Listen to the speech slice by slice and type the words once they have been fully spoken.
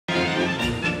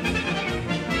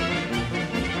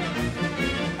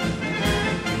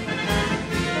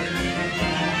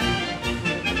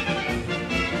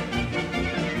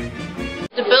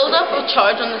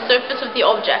charge on the surface of the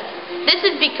object. This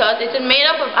is because it is made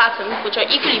up of atoms which are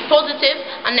equally positive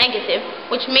and negative,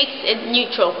 which makes it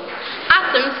neutral.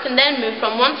 Atoms can then move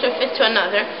from one surface to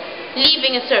another,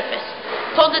 leaving a surface,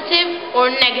 positive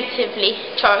or negatively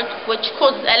charged, which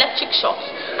causes electric shocks,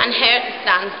 and hair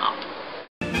stands up.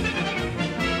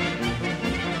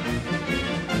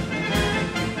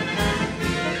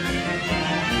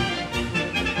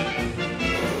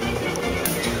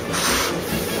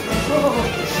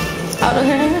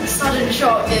 Sudden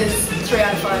shock is 3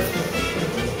 out of 5.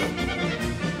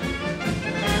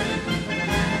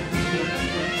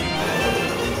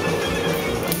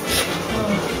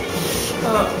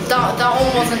 That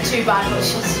one wasn't too bad, but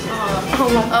it's just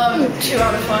 2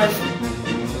 out of 5.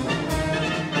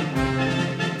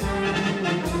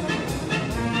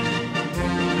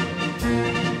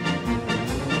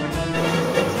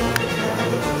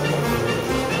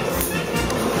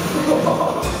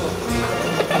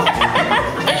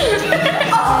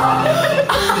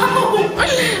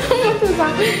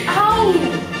 Ow!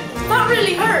 That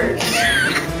really hurt!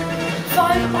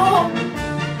 5 oh!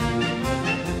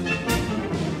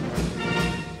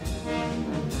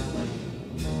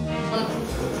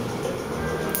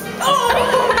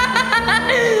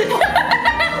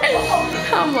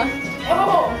 How much?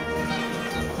 Oh!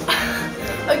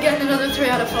 Again, another 3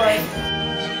 out of 5.